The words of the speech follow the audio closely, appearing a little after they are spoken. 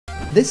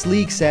This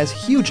leak says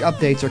huge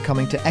updates are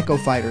coming to Echo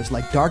fighters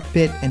like Dark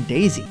Pit and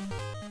Daisy.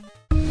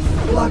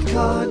 Block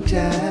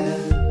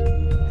content.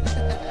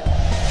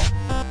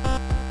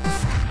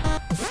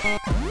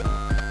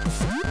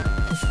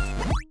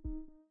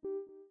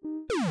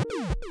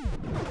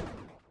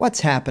 What's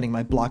happening,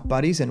 my block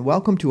buddies, and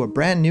welcome to a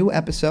brand new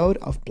episode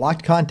of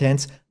Blocked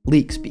Content's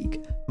Leak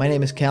Speak. My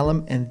name is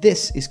Callum, and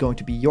this is going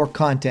to be your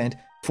content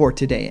for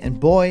today. And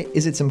boy,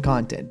 is it some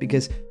content,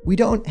 because we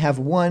don't have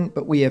one,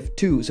 but we have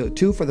two. So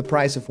two for the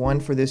price of one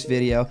for this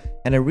video.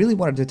 And I really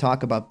wanted to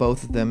talk about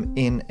both of them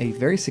in a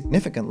very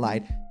significant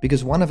light,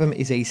 because one of them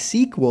is a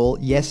sequel,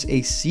 yes,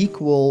 a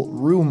sequel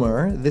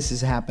rumor. This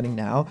is happening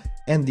now.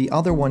 And the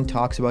other one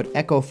talks about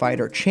Echo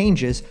Fighter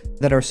changes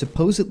that are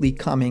supposedly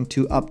coming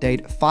to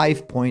update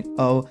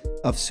 5.0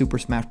 of Super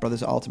Smash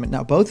Bros. Ultimate.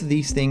 Now, both of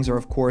these things are,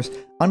 of course,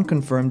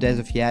 unconfirmed as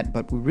of yet,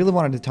 but we really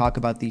wanted to talk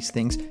about these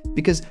things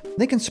because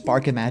they can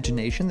spark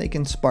imagination, they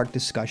can spark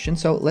discussion,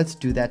 so let's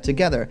do that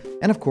together.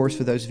 And of course,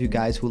 for those of you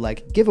guys who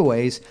like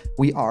giveaways,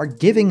 we are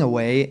giving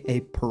away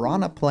a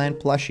Piranha Plant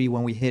plushie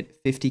when we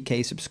hit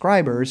 50k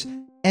subscribers,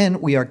 and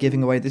we are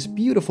giving away this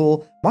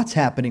beautiful What's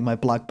Happening, My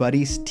Block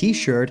Buddies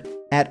t-shirt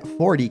at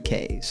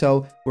 40k.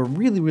 So we're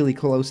really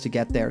close to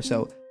get there.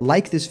 So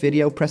like this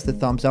video, press the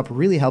thumbs up,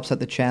 really helps out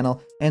the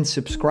channel, and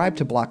subscribe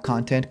to Block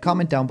Content.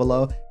 Comment down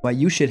below why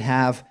you should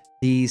have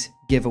these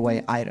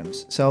giveaway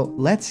items. So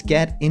let's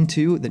get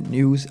into the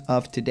news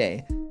of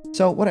today.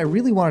 So what I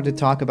really wanted to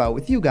talk about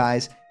with you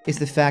guys is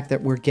the fact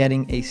that we're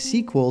getting a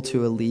sequel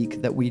to a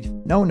leak that we've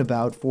known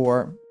about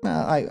for,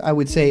 I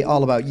would say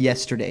all about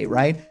yesterday,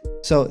 right?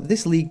 So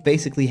this leak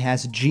basically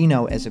has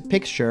Geno as a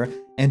picture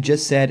and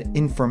just said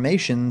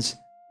informations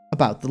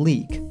about the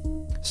leak.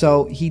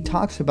 So he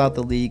talks about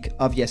the leak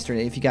of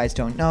yesterday. If you guys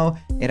don't know,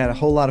 it had a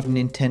whole lot of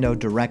Nintendo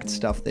Direct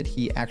stuff that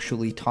he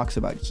actually talks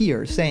about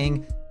here,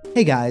 saying,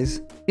 "Hey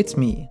guys, it's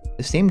me,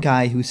 the same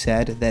guy who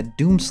said that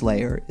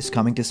Doomslayer is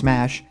coming to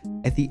Smash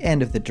at the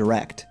end of the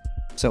Direct."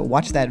 So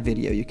watch that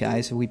video, you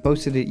guys. We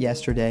posted it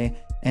yesterday,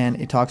 and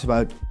it talks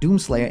about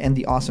Doomslayer and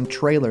the awesome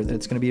trailer that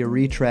it's going to be a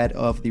retread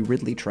of the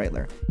Ridley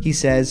trailer. He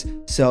says,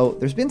 "So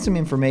there's been some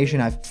information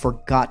I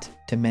forgot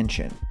to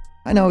mention.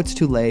 I know it's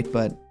too late,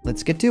 but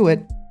let's get to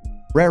it.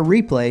 Rare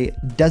Replay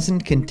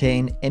doesn't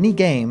contain any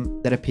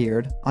game that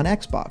appeared on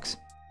Xbox.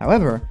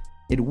 However,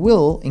 it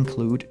will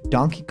include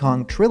Donkey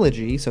Kong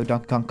Trilogy, so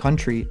Donkey Kong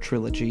Country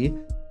Trilogy,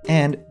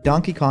 and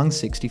Donkey Kong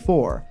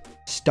 64,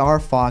 Star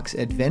Fox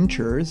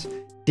Adventures,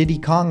 Diddy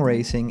Kong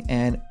Racing,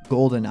 and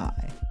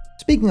GoldenEye."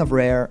 Speaking of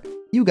Rare,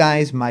 you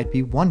guys might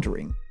be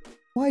wondering,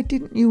 why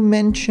didn't you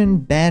mention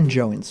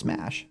Banjo in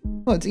Smash?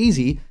 Well, it's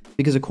easy,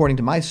 because according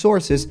to my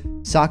sources,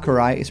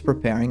 Sakurai is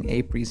preparing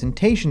a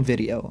presentation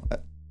video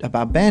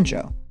about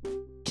Banjo.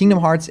 Kingdom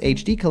Hearts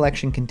HD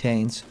Collection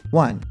contains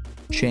 1.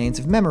 Chains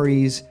of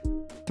Memories,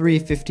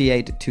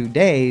 358 2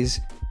 Days,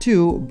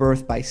 2.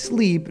 Birth by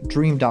Sleep,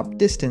 Dreamed Up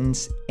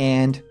Distance,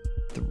 and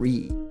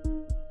 3.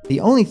 The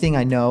only thing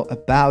I know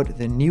about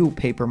the new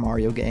Paper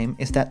Mario game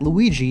is that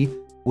Luigi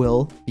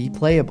will be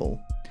playable.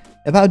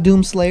 About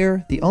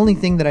Doomslayer, the only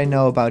thing that I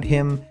know about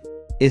him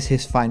is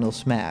his final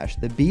smash,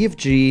 the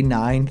BFG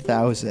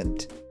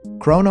 9000.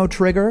 Chrono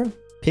Trigger,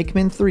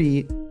 Pikmin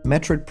 3,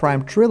 Metroid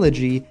Prime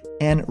Trilogy,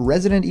 and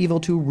Resident Evil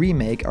 2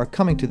 Remake are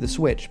coming to the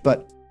Switch,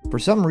 but for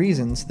some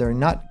reasons they're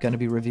not going to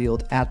be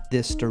revealed at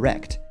this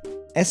Direct.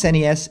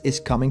 SNES is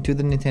coming to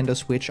the Nintendo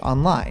Switch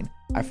Online.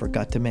 I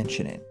forgot to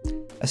mention it.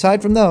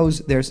 Aside from those,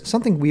 there's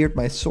something weird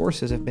my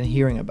sources have been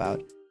hearing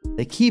about.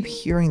 They keep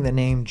hearing the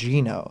name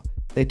Geno.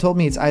 They told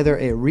me it's either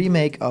a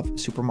remake of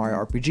Super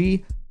Mario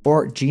RPG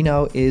or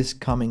Geno is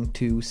coming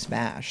to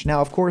Smash.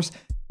 Now, of course,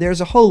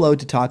 there's a whole load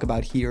to talk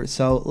about here,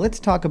 so let's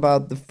talk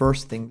about the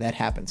first thing that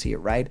happens here,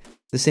 right?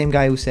 The same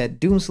guy who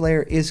said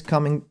Doomslayer is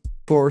coming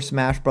for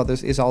Smash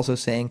Bros. Is also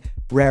saying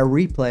Rare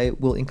Replay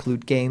will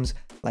include games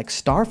like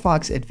Star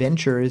Fox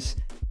Adventures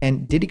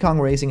and Diddy Kong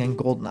Racing and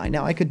GoldenEye.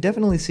 Now, I could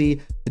definitely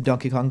see the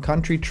Donkey Kong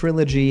Country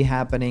trilogy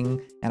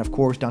happening, and of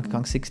course, Donkey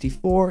Kong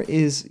 64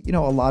 is, a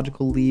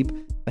logical leap,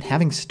 but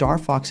having Star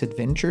Fox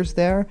Adventures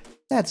there,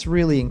 that's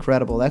really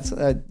incredible. That's,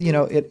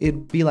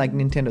 it'd be like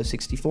Nintendo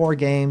 64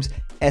 games,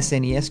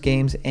 SNES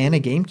games, and a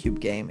GameCube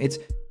game. It's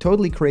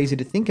totally crazy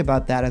to think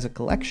about that as a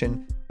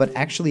collection, but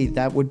actually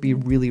that would be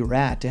really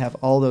rad to have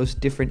all those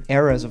different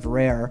eras of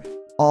Rare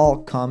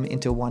all come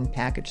into one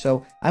package.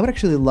 So I would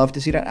actually love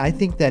to see that. I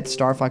think that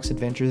Star Fox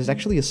Adventures is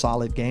actually a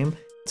solid game.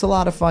 It's a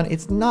lot of fun.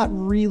 It's not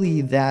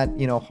really that,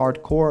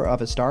 hardcore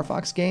of a Star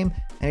Fox game,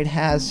 and it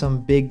has some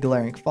big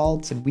glaring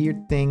faults and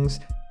weird things,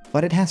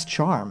 but it has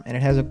charm, and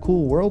it has a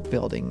cool world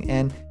building,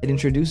 and it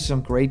introduces some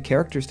great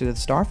characters to the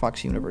Star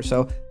Fox universe,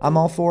 so I'm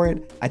all for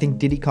it. I think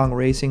Diddy Kong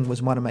Racing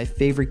was one of my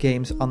favorite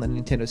games on the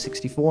Nintendo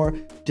 64,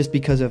 just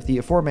because of the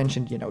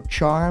aforementioned,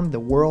 charm. The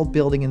world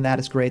building in that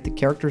is great, the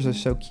characters are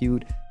so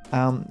cute,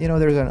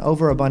 There's an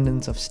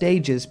overabundance of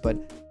stages, but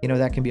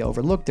that can be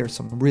overlooked. There's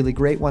some really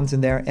great ones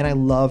in there, and I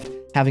loved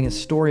having a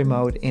story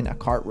mode in a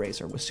kart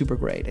racer was super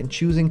great, and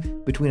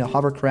choosing between a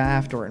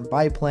hovercraft or a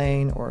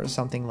biplane or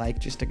something like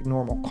just a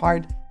normal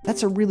kart,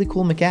 that's a really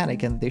cool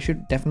mechanic, and they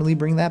should definitely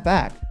bring that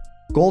back.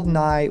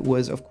 GoldenEye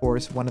was, of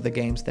course, one of the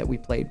games that we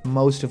played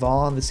most of all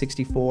on the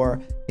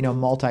 64,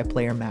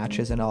 multiplayer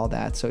matches and all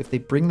that. So if they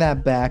bring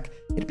that back,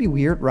 it'd be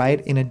weird, right?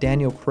 In a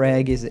Daniel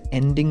Craig's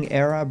ending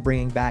era,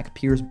 bringing back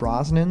Pierce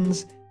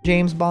Brosnan's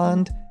James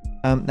Bond.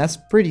 That's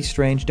pretty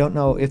strange. Don't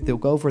know if they'll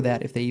go for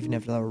that, if they even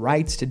have the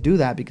rights to do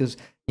that, because,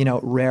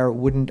 Rare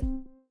wouldn't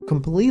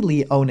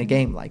completely own a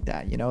game like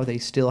that. They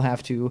still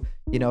have to,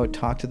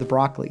 talk to the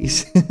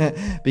Broccoli's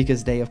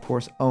because they, of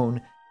course, own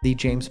the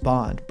James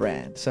Bond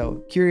brand.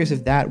 So curious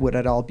if that would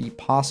at all be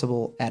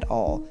possible at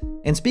all.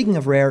 And speaking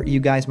of Rare, you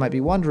guys might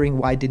be wondering,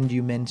 why didn't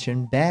you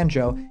mention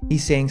Banjo?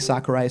 He's saying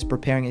Sakurai is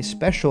preparing a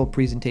special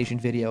presentation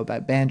video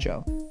about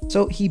Banjo.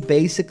 So he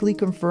basically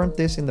confirmed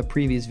this in the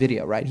previous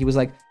video, right? He was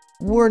like,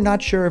 we're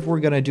not sure if we're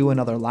gonna do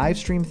another live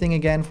stream thing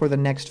again for the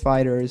next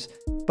fighters,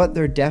 but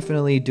they're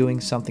definitely doing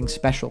something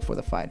special for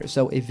the fighters.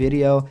 So a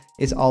video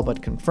is all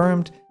but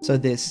confirmed. So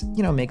this,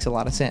 makes a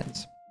lot of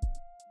sense.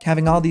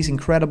 Having all these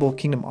incredible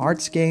Kingdom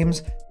Hearts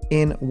games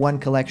in one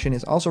collection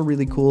is also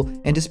really cool,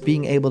 and just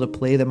being able to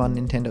play them on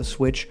Nintendo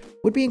Switch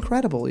would be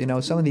incredible.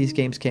 Some of these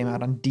games came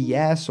out on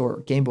DS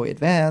or Game Boy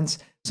Advance.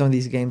 Some of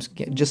these games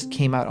just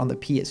came out on the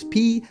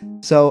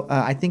PSP. So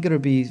I think it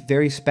would be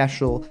very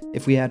special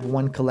if we had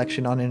one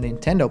collection on a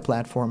Nintendo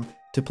platform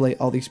to play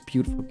all these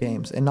beautiful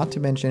games. And not to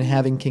mention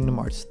having Kingdom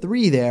Hearts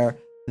 3 there,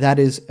 that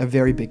is a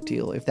very big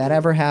deal. If that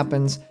ever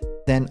happens,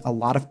 then a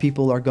lot of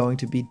people are going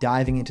to be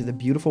diving into the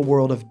beautiful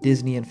world of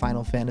Disney and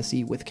Final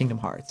Fantasy with Kingdom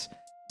Hearts.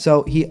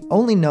 So he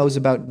only knows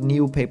about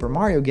new Paper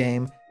Mario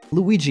game,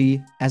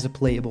 Luigi as a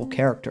playable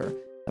character.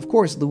 Of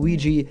course,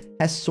 Luigi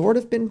has sort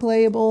of been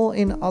playable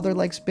in other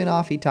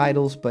spin-offy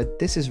titles, but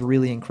this is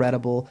really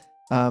incredible.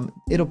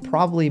 It'll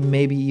probably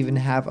maybe even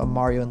have a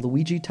Mario and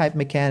Luigi type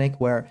mechanic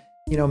where,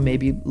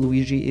 maybe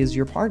Luigi is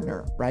your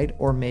partner, right?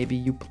 Or maybe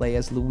you play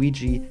as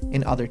Luigi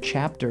in other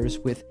chapters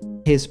with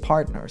his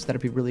partners.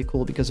 That'd be really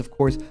cool because, of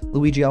course,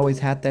 Luigi always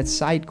had that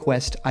side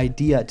quest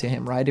idea to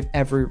him, right? If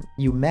ever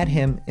you met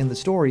him in the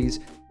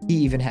stories, he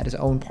even had his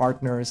own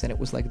partners, and it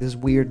was like this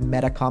weird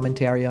meta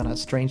commentary on how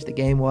strange the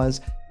game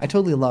was. I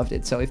totally loved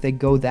it. So if they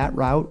go that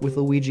route with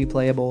Luigi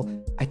playable,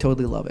 I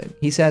totally love it.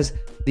 He says,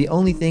 the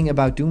only thing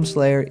about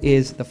Doomslayer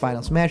is the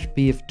final smash,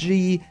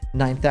 BFG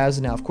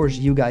 9000. Now, of course,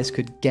 you guys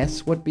could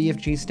guess what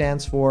BFG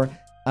stands for.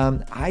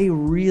 I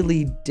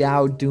really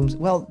doubt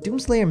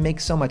Doomslayer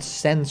makes so much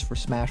sense for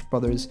Smash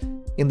Brothers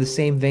in the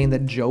same vein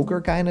that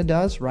Joker kind of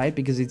does, right?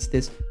 Because it's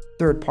this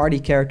third-party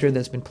character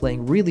that's been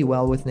playing really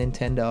well with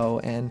Nintendo,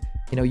 and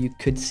you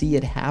could see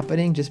it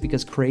happening just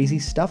because crazy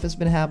stuff has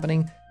been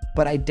happening.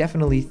 But I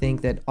definitely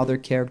think that other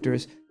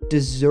characters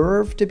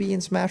deserve to be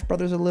in Smash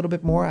Brothers a little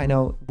bit more. I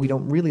know we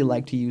don't really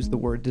like to use the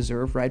word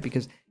deserve, right?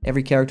 Because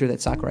every character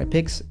that Sakurai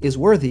picks is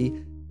worthy.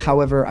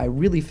 However, I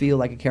really feel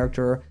like a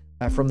character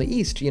from the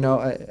East, a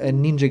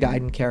Ninja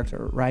Gaiden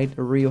character, right?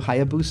 A Ryu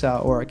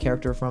Hayabusa, or a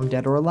character from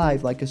Dead or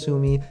Alive like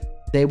Kasumi,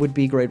 they would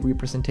be great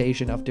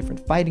representation of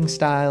different fighting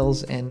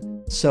styles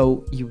and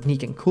so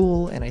unique and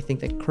cool. And I think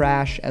that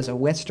Crash as a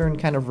Western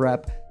kind of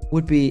rep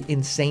would be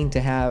insane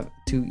to have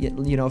to,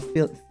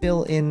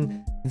 fill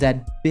in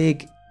that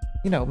big,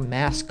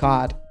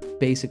 mascot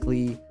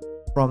basically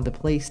from the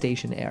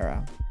PlayStation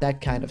era,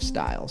 that kind of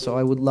style. So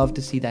I would love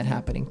to see that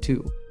happening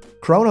too.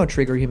 Chrono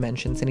Trigger he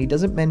mentions, and he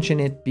doesn't mention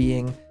it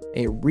being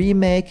a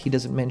remake. He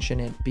doesn't mention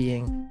it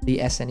being the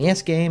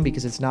SNES game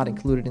because it's not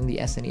included in the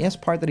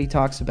SNES part that he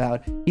talks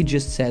about. He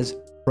just says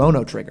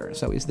Chrono Trigger.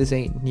 So is this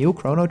a new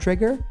Chrono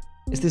Trigger?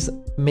 Is this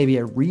maybe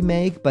a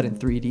remake but in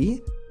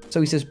 3D? So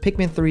he says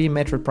Pikmin 3,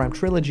 Metroid Prime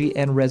Trilogy,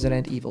 and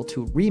Resident Evil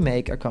 2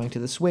 Remake are coming to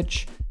the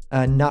Switch.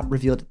 Not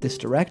revealed at this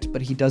direct,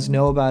 but he does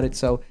know about it,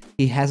 so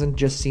he hasn't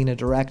just seen a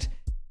direct.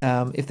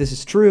 If this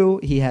is true,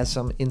 he has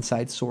some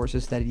inside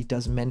sources that he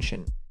does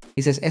mention.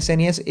 He says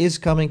SNES is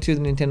coming to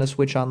the Nintendo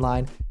Switch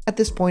Online. At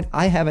this point,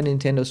 I have a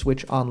Nintendo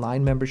Switch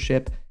Online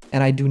membership,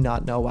 and I do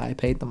not know why I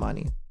paid the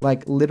money.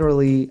 Like,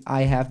 literally,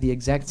 I have the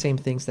exact same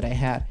things that I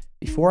had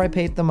before I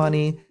paid the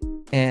money,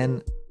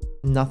 and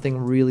nothing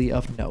really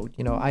of note.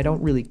 I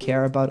don't really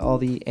care about all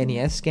the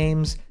NES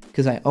games,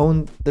 because I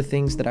own the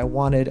things that I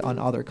wanted on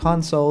other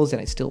consoles,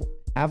 and I still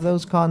have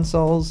those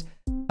consoles,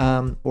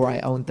 or I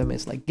own them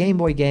as like Game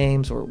Boy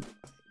games, or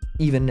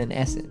even an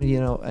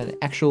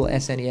actual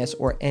SNES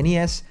or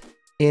NES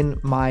in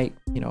my,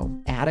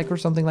 attic or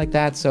something like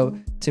that. So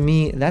to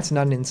me, that's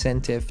not an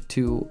incentive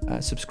to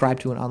subscribe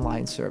to an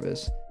online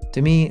service.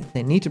 To me,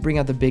 they need to bring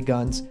out the big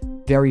guns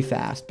very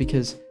fast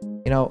because,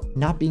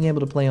 not being able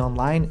to play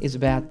online is a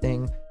bad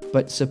thing,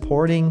 but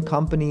supporting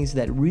companies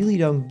that really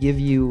don't give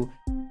you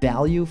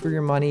value for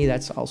your money,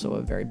 that's also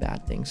a very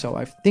bad thing. So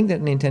I think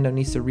that Nintendo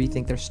needs to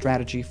rethink their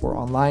strategy for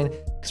online,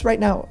 because right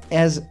now,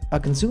 as a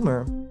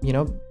consumer,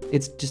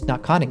 it's just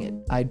not cutting it.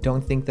 I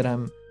don't think that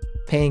I'm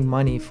paying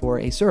money for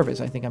a service.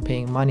 I think I'm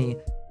paying money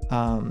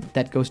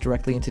that goes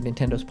directly into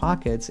Nintendo's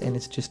pockets, and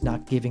it's just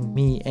not giving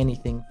me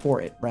anything for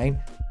it, right?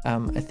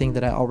 A thing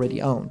that I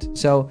already owned.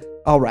 So,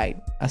 all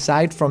right,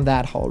 aside from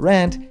that whole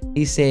rant,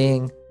 he's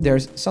saying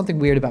there's something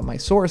weird about my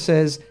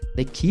sources.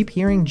 They keep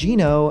hearing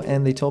Geno,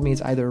 and they told me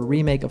it's either a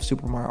remake of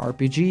Super Mario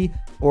RPG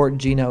or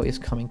Geno is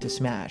coming to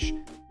Smash.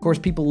 Of course,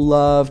 people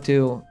love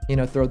to,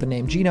 throw the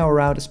name Geno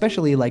around,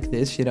 especially like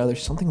this.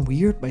 There's something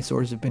weird my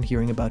sources have been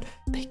hearing about.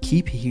 They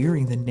keep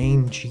hearing the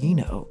name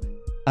Geno.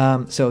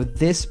 So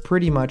this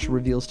pretty much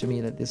reveals to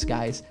me that this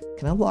guy's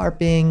kind of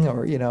LARPing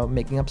or,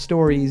 making up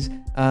stories.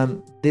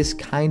 This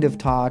kind of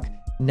talk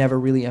never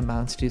really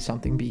amounts to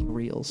something being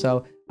real.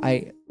 So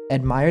I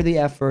admire the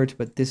effort,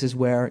 but this is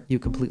where you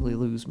completely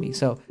lose me.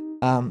 So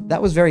that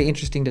was very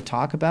interesting to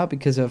talk about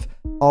because of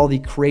all the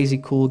crazy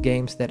cool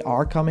games that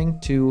are coming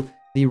to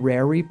the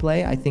Rare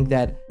Replay. I think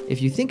that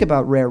if you think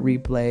about Rare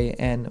Replay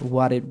and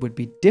what it would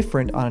be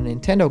different on a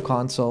Nintendo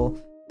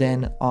console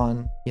than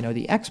on,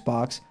 the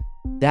Xbox,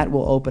 that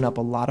will open up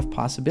a lot of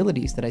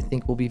possibilities that I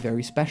think will be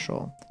very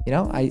special.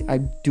 I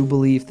do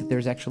believe that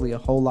there's actually a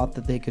whole lot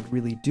that they could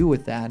really do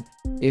with that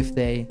if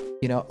they,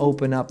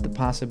 open up the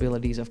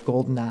possibilities of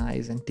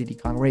GoldenEyes and Diddy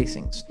Kong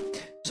Racings.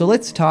 So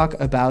let's talk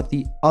about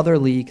the other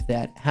leak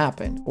that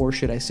happened, or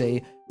should I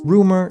say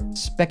rumor,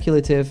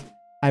 speculative.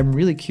 I'm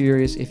really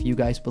curious if you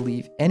guys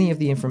believe any of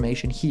the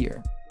information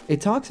here.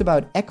 It talks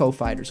about Echo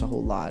Fighters a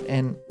whole lot,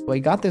 and I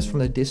got this from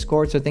the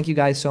Discord, so thank you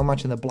guys so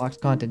much in the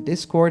Blocked Content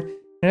Discord.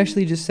 It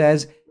actually just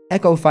says,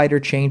 Echo Fighter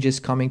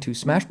changes coming to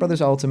Smash Bros.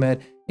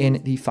 Ultimate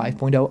in the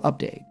 5.0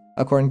 update.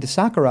 According to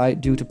Sakurai,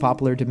 due to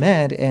popular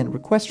demand and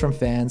requests from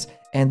fans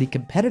and the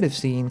competitive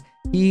scene,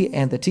 he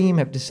and the team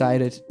have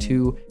decided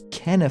to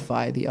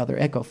canify the other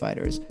Echo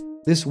Fighters.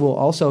 This will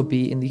also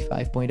be in the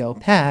 5.0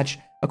 patch,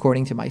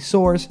 according to my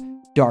source.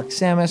 Dark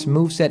Samus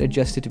moveset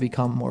adjusted to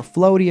become more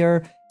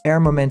floatier, air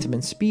momentum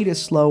and speed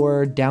is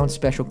slower, down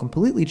special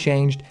completely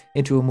changed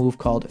into a move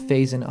called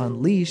Phase and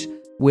Unleash,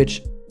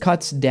 which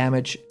cuts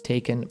damage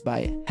taken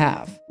by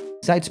half.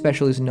 Side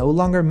special is no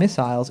longer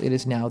missiles, it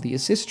is now the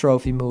assist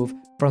trophy move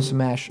from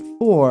Smash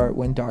 4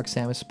 when Dark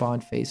Samus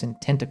spawned Phase and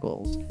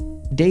Tentacles.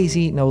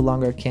 Daisy no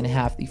longer can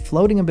have the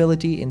floating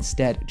ability,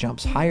 instead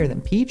jumps higher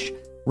than Peach.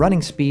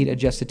 Running speed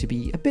adjusted to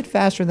be a bit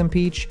faster than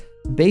Peach.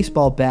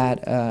 Baseball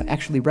bat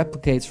actually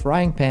replicates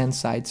Frying Pan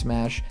side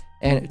smash,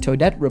 and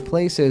Toadette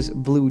replaces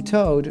Blue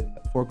Toad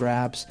for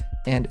grabs,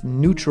 and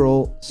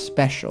Neutral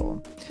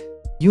special.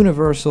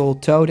 Universal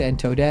Toad and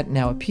Toadette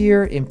now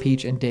appear in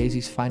Peach and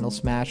Daisy's final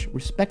smash,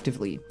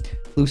 respectively.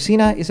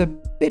 Lucina is a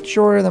bit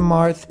shorter than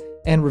Marth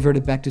and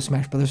reverted back to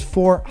Smash Bros.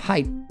 4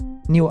 height.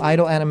 New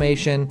idol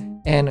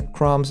animation, and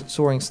Chrome's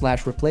soaring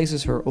slash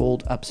replaces her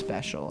old up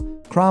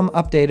special. Chrome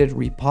updated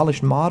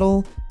repolished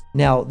model.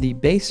 Now the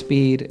base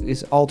speed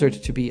is altered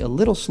to be a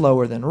little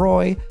slower than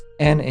Roy,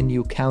 and a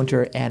new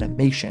counter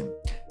animation.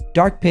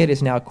 Dark Pit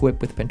is now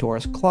equipped with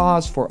Pandora's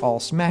Claws for all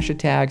smash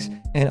attacks,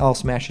 and all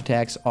smash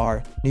attacks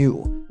are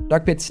new.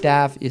 Dark Pit's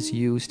staff is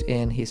used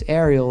in his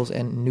aerials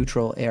and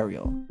neutral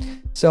aerial.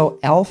 So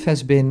Elf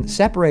has been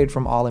separated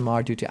from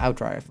Olimar due to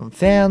outcry from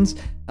fans.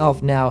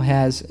 Elf now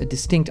has a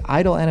distinct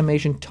idol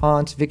animation,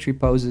 taunts, victory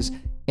poses,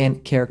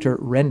 and character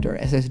render.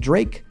 SS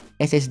Drake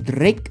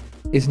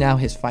is now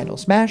his final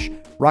smash.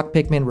 Rock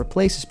Pikmin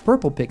replaces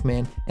Purple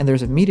Pikmin, and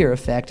there's a meteor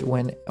effect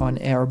when on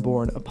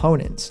airborne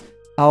opponents.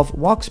 Elf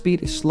walk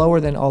speed is slower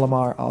than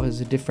Olimar. Elf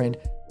has a different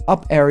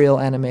up aerial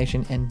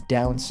animation and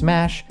down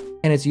smash,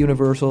 and it's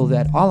universal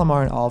that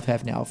Olimar and Elf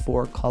have now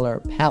 4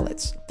 color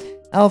palettes.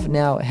 Elf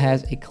now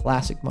has a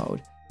classic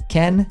mode.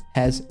 Ken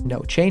has no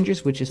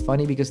changes, which is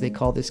funny because they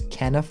call this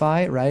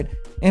Kenify, right?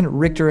 And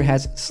Richter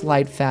has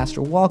slight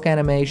faster walk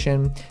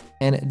animation,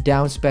 and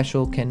down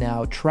special can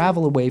now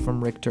travel away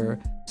from Richter,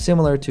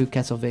 similar to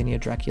Castlevania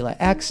Dracula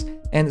X,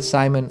 and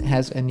Simon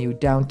has a new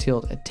down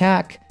tilt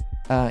attack,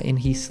 and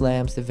he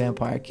slams the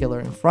vampire killer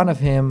in front of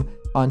him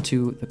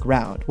onto the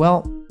ground.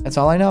 Well, that's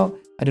all I know.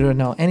 I don't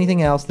know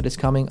anything else that is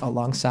coming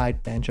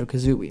alongside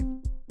Banjo-Kazooie.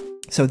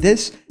 So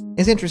this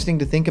is interesting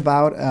to think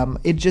about.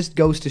 It just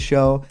goes to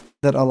show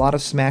that a lot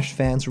of Smash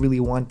fans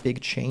really want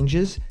big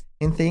changes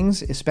in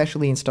things,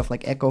 especially in stuff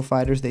like Echo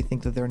Fighters. They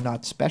think that they're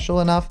not special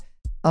enough.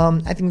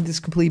 I think this is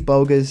complete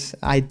bogus.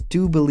 I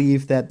do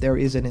believe that there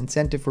is an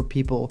incentive for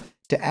people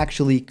to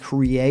actually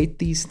create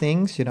these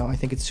things. I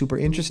think it's super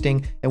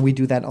interesting, and we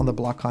do that on the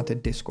Block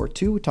Content Discord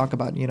too. We talk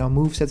about,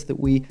 movesets that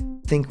we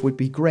think would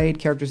be great,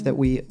 characters that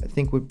we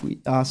think would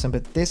be awesome,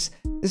 but this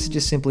is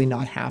just simply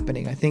not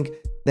happening. I think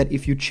that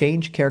if you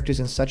change characters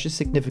in such a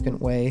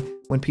significant way,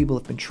 when people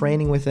have been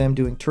training with them,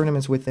 doing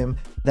tournaments with them,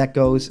 that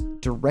goes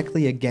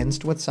directly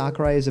against what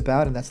Sakurai is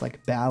about, and that's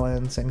like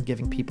balance and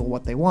giving people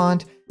what they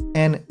want.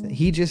 And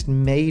he just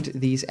made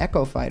these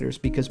Echo Fighters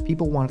because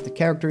people wanted the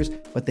characters,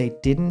 but they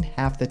didn't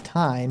have the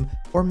time,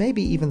 or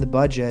maybe even the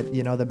budget,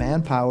 the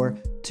manpower,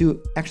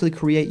 to actually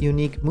create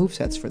unique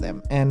movesets for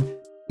them. And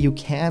you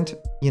can't,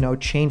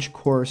 change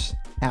course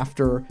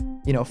after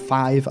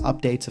 5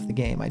 updates of the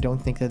game. I don't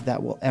think that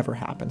that will ever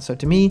happen. So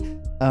to me,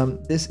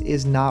 this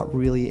is not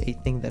really a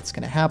thing that's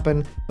going to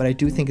happen, but I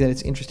do think that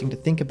it's interesting to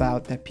think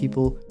about that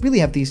people really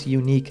have these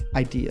unique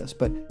ideas.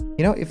 But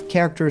if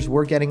characters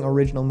were getting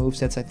original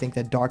movesets, I think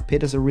that Dark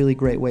Pit is a really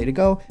great way to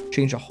go,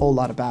 change a whole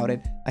lot about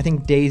it. I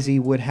think Daisy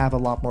would have a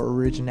lot more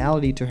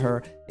originality to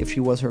her if she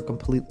was her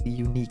completely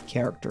unique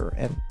character.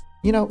 And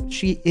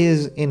she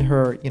is in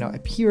her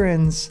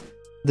appearance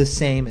the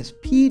same as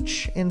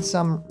Peach in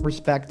some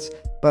respects,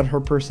 but her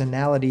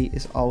personality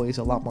is always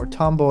a lot more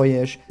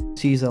tomboyish.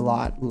 She's a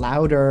lot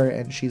louder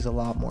and she's a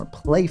lot more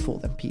playful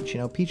than Peach.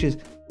 Peach is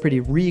pretty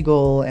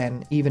regal,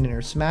 and even in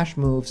her Smash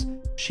moves,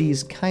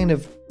 she's kind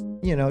of,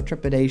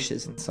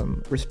 trepidatious in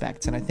some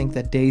respects. And I think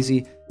that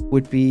Daisy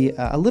would be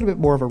a little bit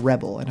more of a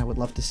rebel, and I would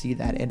love to see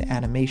that in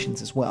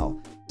animations as well.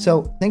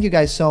 So thank you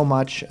guys so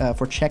much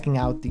for checking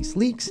out these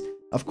leaks.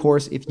 Of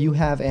course, if you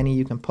have any,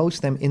 you can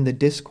post them in the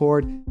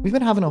Discord. We've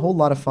been having a whole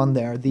lot of fun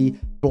there. The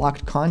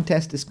blocked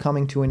contest is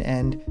coming to an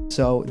end,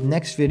 so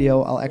next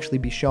video I'll actually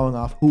be showing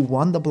off who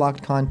won the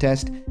blocked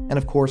contest, and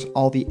of course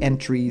all the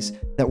entries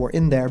that were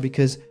in there,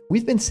 because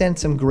we've been sent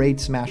some great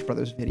Smash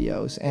Brothers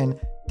videos, and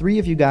 3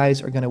 of you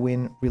guys are going to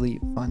win really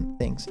fun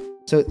things.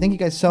 So thank you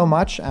guys so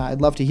much.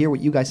 I'd love to hear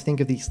what you guys think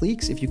of these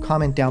leaks. If you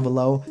comment down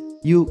below,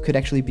 you could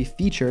actually be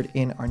featured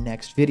in our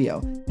next video.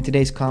 And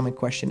today's comment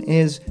question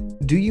is,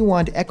 do you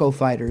want Echo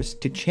Fighters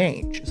to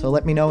change? So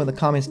let me know in the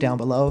comments down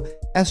below.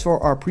 As for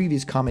our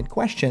previous comment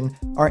question,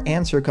 our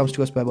answer comes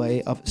to us by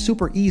way of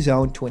Super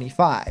E-Zone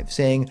 25,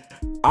 saying,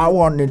 I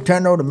want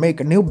Nintendo to make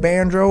a new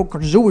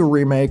Banjo-Kazooie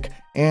remake,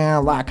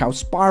 and like how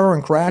Spyro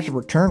and Crash have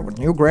returned with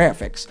new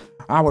graphics.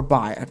 I would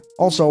buy it.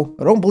 Also,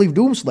 I don't believe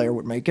Doomslayer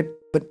would make it,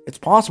 but it's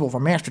possible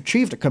for Master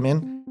Chief to come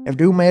in. If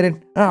Doom made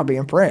it, I'll be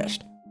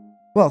impressed.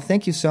 Well,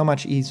 thank you so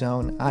much,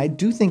 E-Zone. I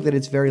do think that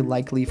it's very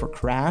likely for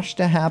Crash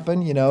to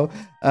happen,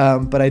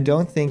 but I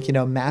don't think,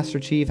 Master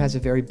Chief has a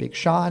very big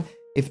shot.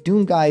 If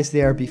Doom Guy's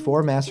there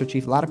before Master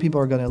Chief, a lot of people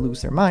are going to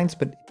lose their minds,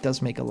 but it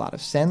does make a lot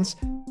of sense,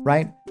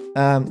 right?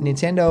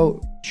 Nintendo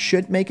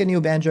should make a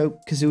new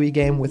Banjo-Kazooie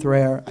game with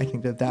Rare. I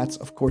think that that's,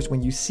 of course,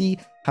 when you see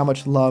how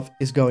much love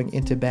is going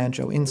into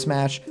Banjo in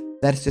Smash,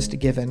 that's just a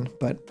given.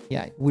 But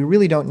yeah, we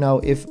really don't know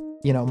if,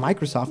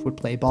 Microsoft would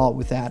play ball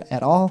with that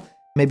at all.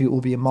 Maybe it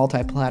will be a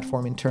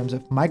multi-platform in terms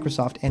of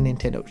Microsoft and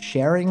Nintendo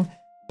sharing,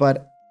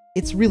 but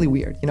it's really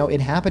weird.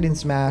 It happened in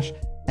Smash,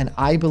 and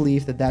I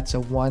believe that that's a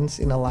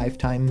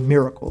once-in-a-lifetime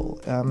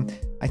miracle.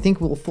 I think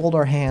we'll fold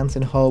our hands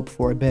and hope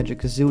for a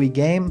Banjo-Kazooie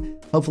game.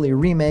 Hopefully a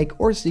remake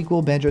or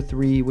sequel. Banjo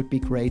 3 would be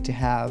great to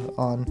have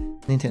on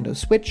Nintendo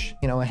Switch.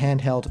 A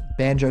handheld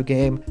Banjo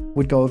game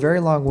would go a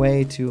very long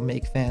way to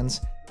make fans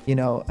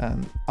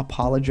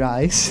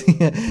apologize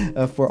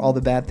for all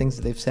the bad things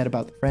that they've said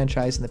about the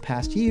franchise in the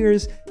past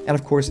years. And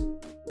of course,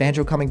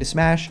 Banjo coming to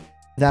Smash,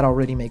 that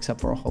already makes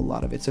up for a whole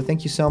lot of it. So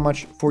thank you so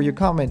much for your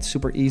comments,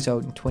 Super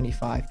E-Zone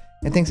 25.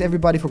 And thanks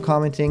everybody for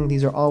commenting.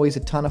 These are always a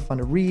ton of fun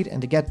to read and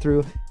to get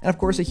through. And of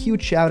course, a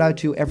huge shout out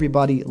to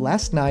everybody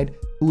last night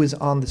who was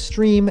on the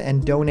stream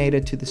and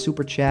donated to the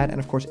super chat. And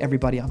of course,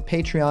 everybody on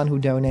Patreon who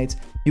donates.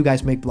 You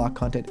guys make block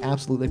content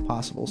absolutely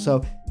possible.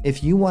 So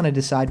if you want to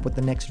decide what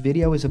the next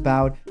video is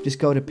about, just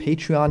go to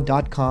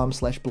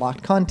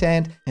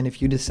patreon.com/blockedcontent. And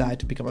if you decide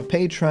to become a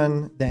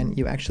patron, then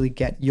you actually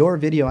get your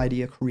video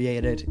idea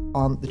created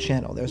on the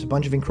channel. There's a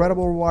bunch of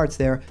incredible rewards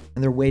there,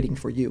 and they're waiting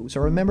for you.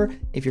 So remember,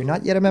 if you're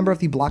not yet a member of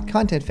the Blocked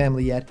Content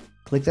family yet,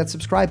 click that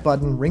subscribe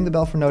button, ring the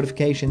bell for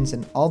notifications,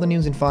 and all the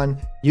news and fun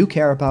you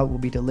care about will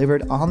be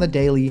delivered on the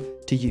daily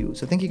to you.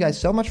 So thank you guys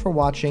so much for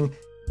watching.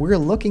 We're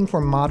looking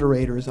for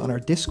moderators on our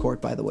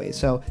Discord, by the way.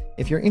 So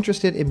if you're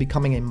interested in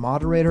becoming a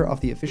moderator of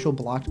the official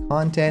Blocked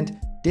Content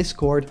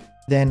Discord,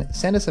 then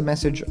send us a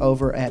message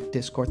over at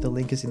Discord. The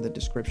link is in the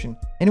description.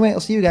 Anyway, I'll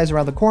see you guys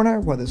around the corner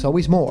where there's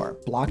always more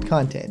Blocked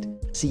Content.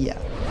 See ya.